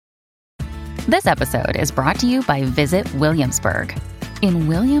This episode is brought to you by Visit Williamsburg. In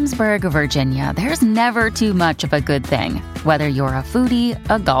Williamsburg, Virginia, there's never too much of a good thing. Whether you're a foodie,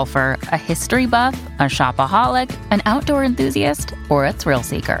 a golfer, a history buff, a shopaholic, an outdoor enthusiast, or a thrill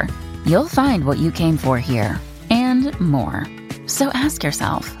seeker, you'll find what you came for here and more. So ask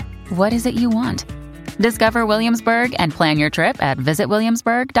yourself, what is it you want? Discover Williamsburg and plan your trip at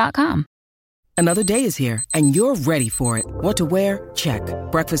visitwilliamsburg.com. Another day is here, and you're ready for it. What to wear? Check.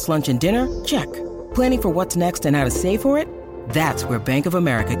 Breakfast, lunch, and dinner? Check. Planning for what's next and how to save for it? That's where Bank of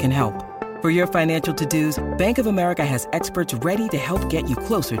America can help. For your financial to-dos, Bank of America has experts ready to help get you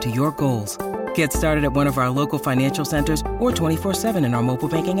closer to your goals. Get started at one of our local financial centers or 24/7 in our mobile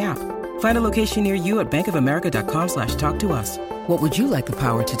banking app. Find a location near you at bankofamerica.com/talktous. What would you like the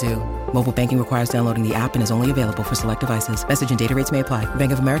power to do? Mobile banking requires downloading the app and is only available for select devices. Message and data rates may apply.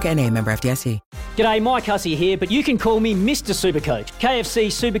 Bank of America N.A., member FDIC. G'day, Mike Hussey here, but you can call me Mr. Supercoach. KFC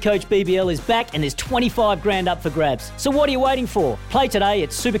Supercoach BBL is back and there's 25 grand up for grabs. So what are you waiting for? Play today at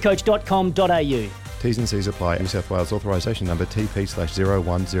supercoach.com.au. T's and C's apply. New South Wales authorisation number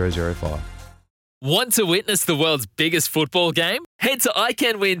TP/01005. Want to witness the world's biggest football game? Head to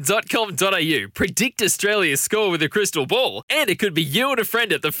iCanWin.com.au, predict Australia's score with a crystal ball, and it could be you and a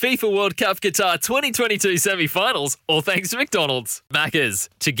friend at the FIFA World Cup Qatar 2022 semi-finals, all thanks to McDonald's. Maccas,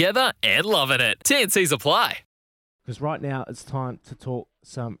 together and loving it. T&Cs apply. Because right now it's time to talk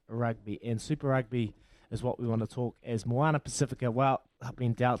some rugby, and Super Rugby is what we want to talk as Moana Pacifica, well, have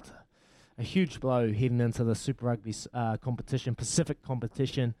been dealt a huge blow heading into the Super Rugby competition, Pacific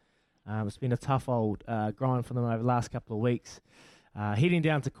competition. It's been a tough old grind for them over the last couple of weeks. Heading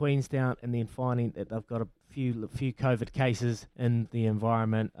down to Queenstown and then finding that they've got a few COVID cases in the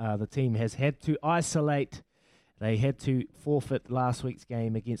environment. The team has had to isolate. They had to forfeit last week's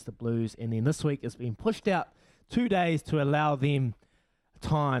game against the Blues, and then this week it's been pushed out 2 days to allow them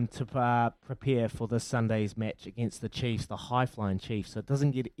time to prepare for this Sunday's match against the Chiefs, the high-flying Chiefs. So it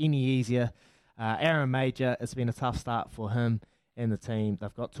doesn't get any easier. Aaron Major, it's been a tough start for him and the team.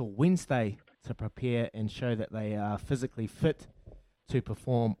 They've got till Wednesday to prepare and show that they are physically fit to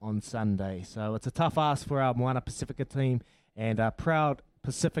perform on Sunday. So it's a tough ask for our Moana Pacifica team, and a proud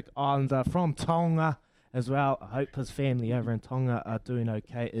Pacific Islander from Tonga as well. I hope his family over in Tonga are doing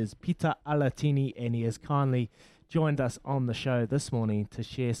okay, is Peter Alatini, and he has kindly joined us on the show this morning to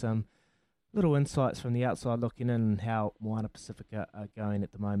share some little insights from the outside looking in and how Moana Pacifica are going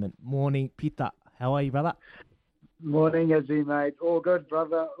at the moment. Morning, Peter. How are you, brother? Morning, Izzy, mate. All good,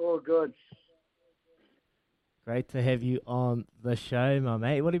 brother. All good. Great to have you on the show, my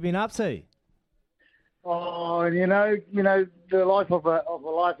mate. What have you been up to? Oh, you know, the life of a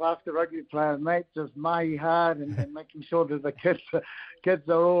life after rugby player, mate. Just mowing hard and making sure that the kids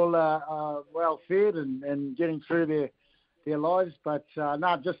are all well fed and getting through their lives. But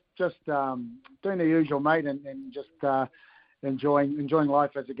just doing the usual, mate, and just enjoying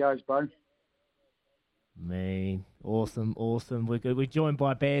life as it goes, bro. Man, awesome. We're good. We're joined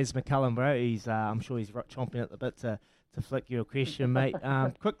by Baz McCullum, bro. He's, I'm sure he's chomping at the bit to flick you a question, mate.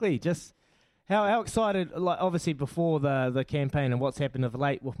 Quickly, just how excited, like obviously before the campaign and what's happened of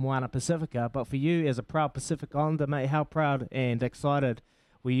late with Moana Pacifica, but for you as a proud Pacific Islander, mate, how proud and excited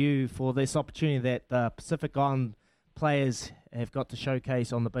were you for this opportunity that the Pacific Island players have got to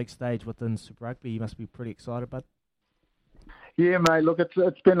showcase on the big stage within Super Rugby? You must be pretty excited, bud. Yeah, mate. Look,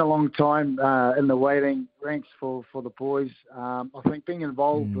 it's been a long time in the waiting ranks for the boys. I think being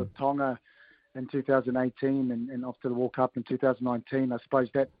involved with Tonga in 2018 and after the World Cup in 2019, I suppose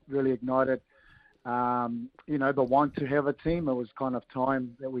that really ignited, the want to have a team. It was kind of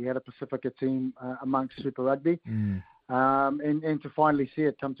time that we had a Pacifica team amongst Super Rugby. And to finally see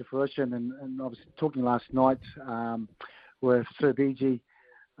it come to fruition. And I was talking last night with Sir BG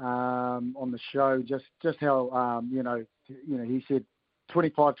on the show, just how, he said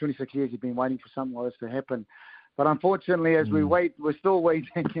 25, 26 years he's been waiting for something like this to happen. But unfortunately, as we wait, we're still waiting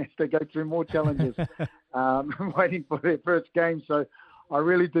as they go through more challenges, waiting for their first game. So I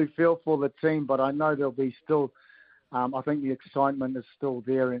really do feel for the team, but I know there'll be still, I think the excitement is still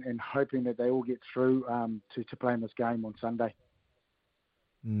there and hoping that they all get through to play in this game on Sunday.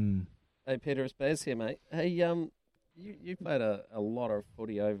 Hey, Peter, it's Baz here, mate. Hey, you played a lot of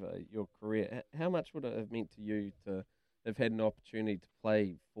footy over your career. How much would it have meant to you to have had an opportunity to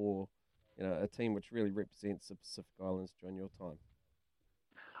play for, a team which really represents the Pacific Islands during your time?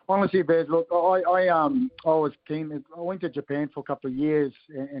 Honestly, Baz, look, I was keen. I went to Japan for a couple of years,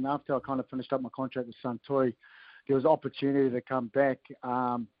 and after I kind of finished up my contract with Suntory, there was opportunity to come back.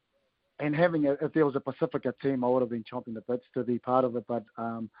 And if there was a Pacifica team, I would have been chomping the bits to be part of it. But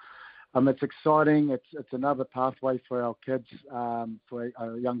It's exciting. It's another pathway for our kids, for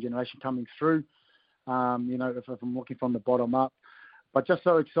a young generation coming through. If I'm looking from the bottom up. But just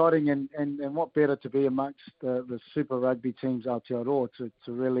so exciting, and what better to be amongst the Super Rugby teams Aotearoa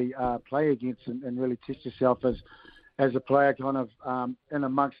to really play against and really test yourself as a player, kind of in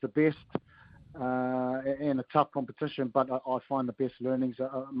amongst the best in a tough competition. But I find the best learnings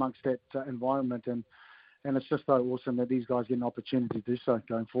amongst that environment, and it's just so awesome that these guys get an opportunity to do so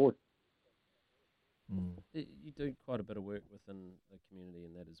going forward. You do quite a bit of work within the community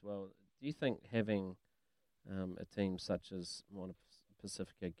in that as well. Do you think having a team such as Moana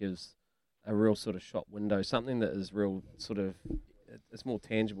Pacifica gives a real sort of shop window, something that is real sort of, it's more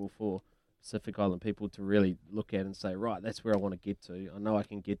tangible for Pacific Island people to really look at and say, right, that's where I want to get to. I know I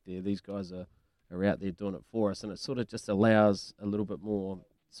can get there. These guys are out there doing it for us. And it sort of just allows a little bit more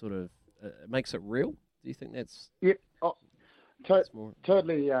sort of, it makes it real. Do you think that's... Yeah,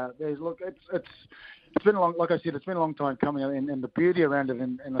 totally. It's been a long, like I said, it's been a long time coming, and the beauty around it,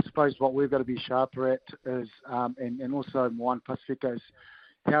 and I suppose what we've got to be sharper at is, and also Moana Pacifica is,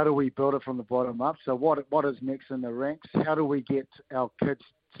 how do we build it from the bottom up? So what is next in the ranks? How do we get our kids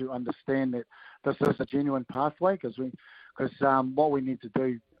to understand that this is a genuine pathway? Because what we need to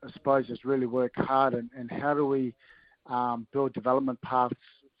do, I suppose, is really work hard, and how do we build development paths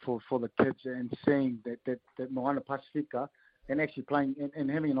for the kids, and seeing that Moana Pacifica, and actually playing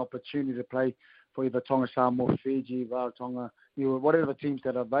and having an opportunity to play for either Tonga Samoa, Fiji, Rarotonga, whatever teams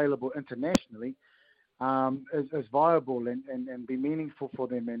that are available internationally, is viable and be meaningful for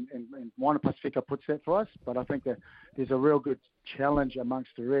them. And Moana Pacifica puts that for us. But I think that there's a real good challenge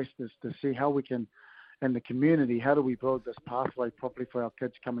amongst the rest is to see how we can, in the community, how do we build this pathway properly for our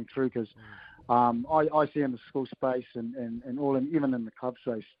kids coming through? Because I see in the school space and even in the club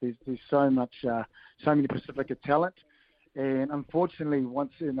space, there's so many Pacifica talent. And unfortunately,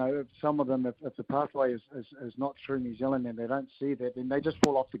 once if some of them, if the pathway is not through New Zealand and they don't see that, then they just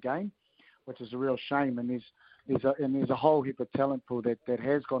fall off the game, which is a real shame. And there's a whole heap of talent pool that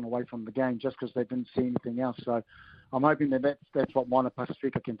has gone away from the game just because they didn't see anything else. So I'm hoping that's what Moana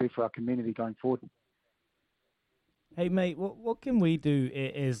Pacifica can do for our community going forward. Hey mate, what can we do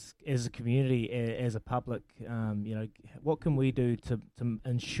as a community, as a public? What can we do to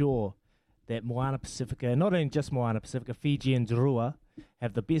ensure that Moana Pacifica, not only just Moana Pacifica, Fiji and Drua,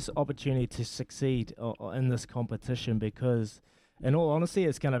 have the best opportunity to succeed in this competition? Because, in all honesty,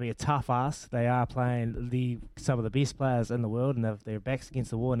 it's going to be a tough ask. They are playing some of the best players in the world, and their backs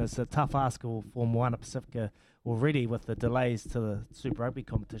against the wall, and it's a tough ask for Moana Pacifica already with the delays to the Super Rugby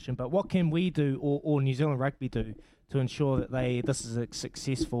competition. But what can we do, or New Zealand Rugby do, to ensure that this is a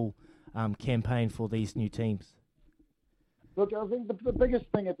successful campaign for these new teams? Look, I think the biggest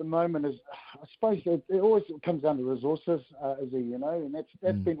thing at the moment is, I suppose, it always comes down to resources, and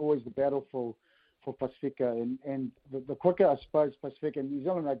that's been always the battle for Pacifica. And the quicker, I suppose, Pacifica and New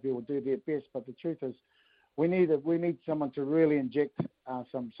Zealand Rugby will do their best, but the truth is, we need someone to really inject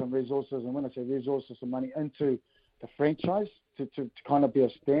some resources, and when I say resources, some money into the franchise to kind of be a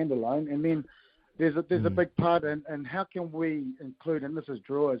standalone. And then there's a big part in how can we include, and this is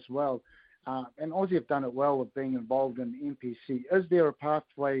Drua as well, and Aussie have done it well with being involved in NPC. Is there a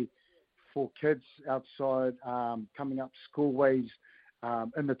pathway for kids outside coming up schoolways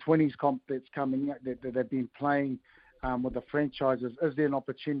in the 20s comp that's coming up that they've been playing with the franchises? Is there an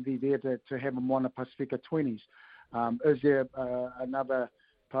opportunity there to have a Moana Pacifica 20s? Is there another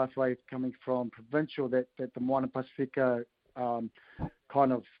pathway coming from provincial that the Moana Pacifica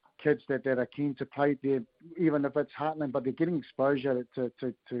kind of kids that are keen to play there, even if it's Heartland, but they're getting exposure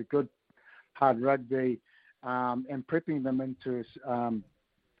to good hard rugby and prepping them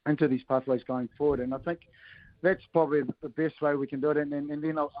into these pathways going forward. And I think that's probably the best way we can do it. And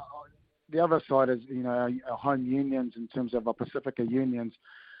then the other side is, our home unions in terms of our Pacifica unions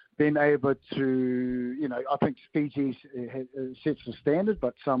being able to, I think Fiji sets the standard,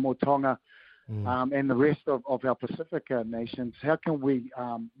 but Samoa, Tonga, and the rest of our Pacifica nations, how can we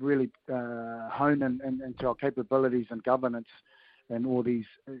really hone into our capabilities and governance and all these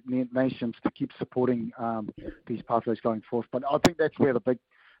nations to keep supporting these pathways going forth? But I think that's where the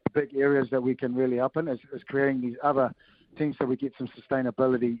big areas that we can really up in is creating these other things so we get some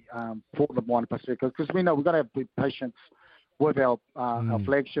sustainability for the Moana Pacifica. Because we know we've got to have patience with our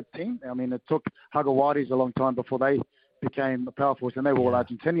flagship team. I mean, it took Hagawaris a long time before they became a power force, and they were all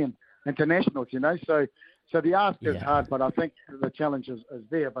Argentinian internationals, So the ask is hard, but I think the challenge is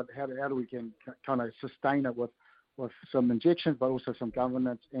there. But how do we can kind of sustain it with some injections, but also some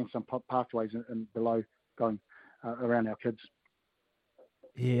governance and some pathways and below going around our kids.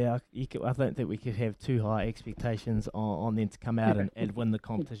 Yeah, I don't think we could have too high expectations on them to come out and win the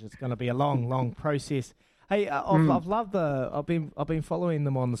competition. It's going to be a long process. Hey, I've loved I've been following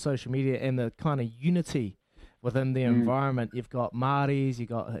them on the social media and the kind of unity within the environment. You've got Māoris, you've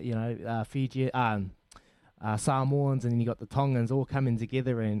got Fiji, Samoans, and then you got the Tongans all coming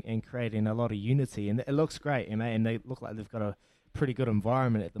together and creating a lot of unity, and it looks great, and they look like they've got a pretty good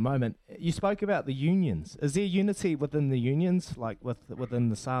environment at the moment. You spoke about the unions. Is there unity within the unions, like within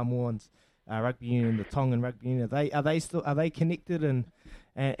the Samoans rugby union, the Tongan rugby union? Are they connected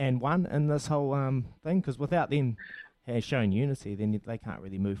and one in this whole thing? Because without them showing unity, then they can't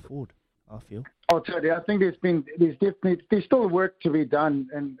really move forward, I feel. I'll tell you, I think there's still work to be done,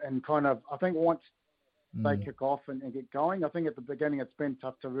 and kind of, I think once they kick off and get going, I think at the beginning it's been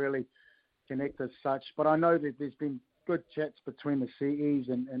tough to really connect as such, but I know that there's been good chats between the CEs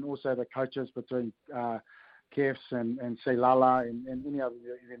and also the coaches between Kefs and Seilala and any other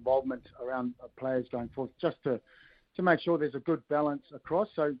involvement around players going forward, just to make sure there's a good balance across.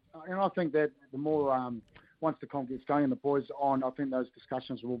 So, and I think that the more once the comp gets going and the boys are on, I think those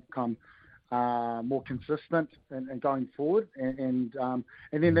discussions will become more consistent and going forward. And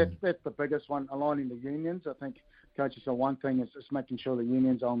then that's the biggest one, aligning the unions. I think coaches are one thing, is just making sure the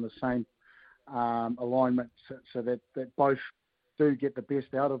unions are on the same alignment, so that both do get the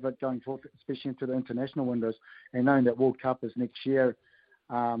best out of it going forward, especially into the international windows. And knowing that World Cup is next year,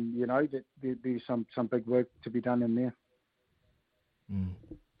 that there'd be some big work to be done in there.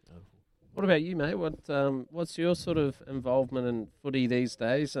 What about you, mate? What's your sort of involvement in footy these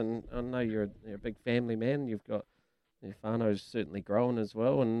days? And I know you're a big family man. You've got your whānau's certainly growing as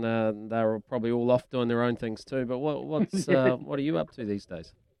well, and they're probably all off doing their own things too. But what are you up to these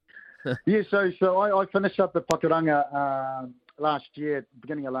days? Yeah, so I finished up at Pakuranga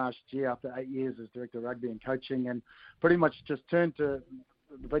beginning of last year, after 8 years as director of rugby and coaching, and pretty much just turned to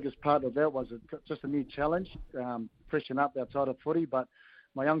the biggest part of that was just a new challenge, freshen up outside of footy. But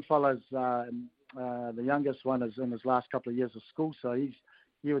my young fellas, the youngest one is in his last couple of years of school, so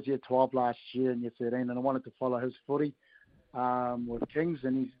he was year 12 last year and year 13, and I wanted to follow his footy with Kings,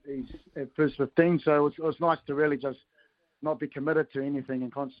 and he's at first 15, so it was nice to really just not be committed to anything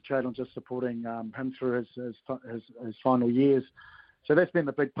and concentrate on just supporting him through his final years. So that's been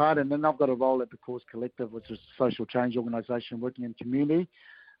the big part. And then I've got a role at the Cause Collective, which is a social change organisation working in community.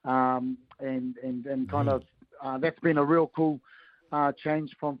 And kind of that's been a real cool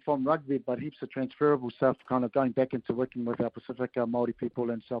change from rugby, but heaps of transferable stuff, kind of going back into working with our Pacifica Māori people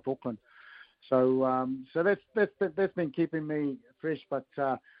in South Auckland. So that's been keeping me fresh, but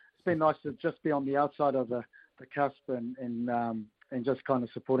it's been nice to just be on the outside of the cusp and just kind of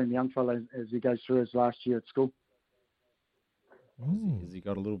supporting the young fellow as he goes through his last year at school. Has he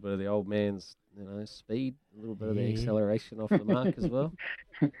got a little bit of the old man's, speed, a little bit of the acceleration off the mark as well?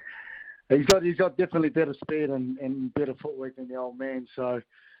 He's got definitely better speed and better footwork than the old man, so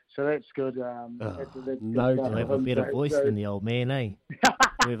that's good. No, we have a better voice than the old man, eh?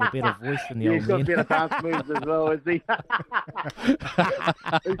 We have a better voice than the old man. He's got better dance moves as well, is he?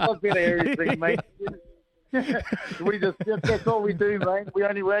 He's got better everything, mate. That's all we do, mate. We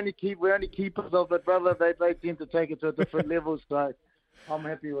only keepers of it, brother. They tend to take it to a different level, so I'm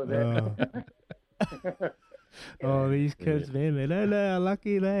happy with that. Oh, these kids, man, they don't know how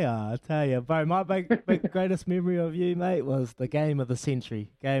lucky they are. I tell you, bro, my big greatest memory of you, mate, was the game of the century,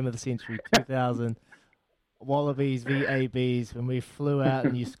 2000. Wallabies v ABs, when we flew out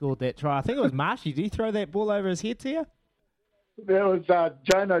and you scored that try. I think it was Marshy. Did he throw that ball over his head to you? There was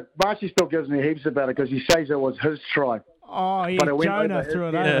Jonah. Marshy still gives me heaps about it because he says it was his try. Oh, yeah, Jonah threw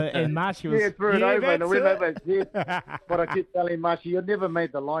it over, and Marshy was... Yeah, threw it over, and it went over his head. But I keep telling Marshy, you'd never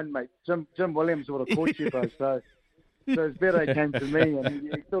made the line, mate. Jim Williams would have caught you, bro. So it's better it came to me, and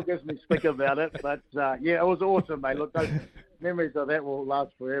he still gives me stick about it. But, it was awesome, mate. Look, those memories of that will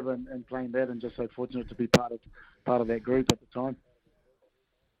last forever, and playing that, and just so fortunate to be part of that group at the time.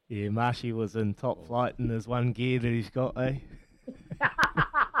 Yeah, Marshy was in top flight in his one gear that he's got, eh?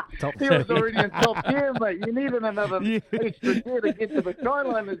 He was already in top gear, mate. You needed another extra gear to get to the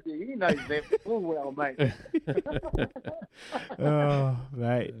skyliners. He knows that full well, mate. Oh,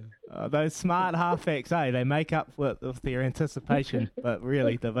 mate. Those smart halfbacks, eh? They make up with their anticipation, but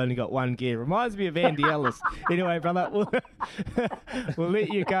really, they've only got one gear. Reminds me of Andy Ellis. Anyway, brother, we'll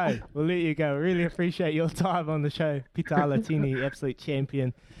let you go. We really appreciate your time on the show. Pita Alatini, absolute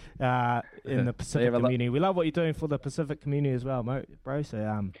champion in the Pacific community. We love what you're doing for the Pacific community as well, bro.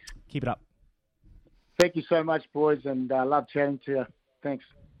 So keep it up. Thank you so much, boys, and love chatting to you. Thanks.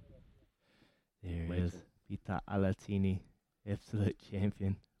 There he is, Pita Alatini, absolute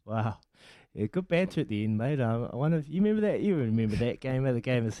champion. Wow. Yeah, good banter at the end, mate. I wonder if you remember that. You remember that game, the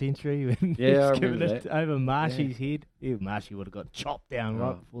game of the century, when he Yeah, was I giving remember it that. over Marshy's head. Yeah, Marshy would have got chopped down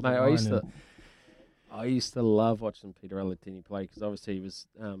right before the Mate, line. I used to love watching Peter Alatini play because obviously he was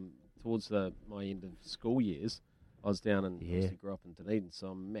towards my end of school years. I was down and obviously grew up in Dunedin, so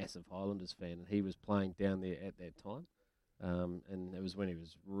I'm a massive Highlanders fan, and he was playing down there at that time. And it was when he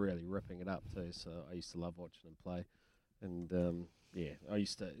was really ripping it up too, so I used to love watching him play. And I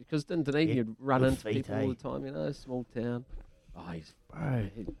used to, because in Dunedin you'd run into people all the time, small town. Oh,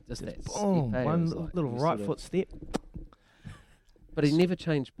 just that boom, step, one like little right foot step. But he never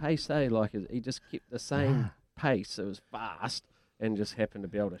changed pace, Like he just kept the same pace. It was fast and just happened to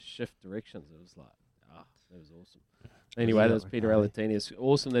be able to shift directions. It was like, that was awesome. Anyway, that was Peter Alatini. It's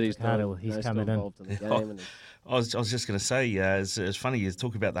awesome that he's still involved in the game. I was just going to say, it's funny you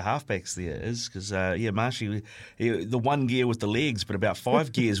talk about the halfbacks there, because Marshy, the one gear with the legs, but about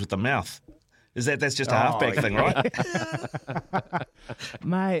 5 gears with the mouth. That's just a halfback thing, right?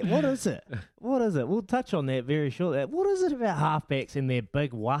 Mate, what is it? We'll touch on that very shortly. What is it about halfbacks and their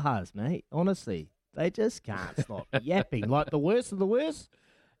big wahas, mate? Honestly, they just can't stop yapping. Like the worst of the worst,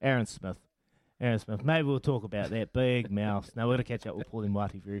 Aaron Smith. Maybe we'll talk about that big mouth. Now, we're going to catch up with Pauline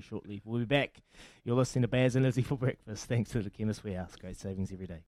Whitey very shortly. We'll be back. You're listening to Baz and Izzy for breakfast. Thanks to the Chemist Warehouse. Great savings every day.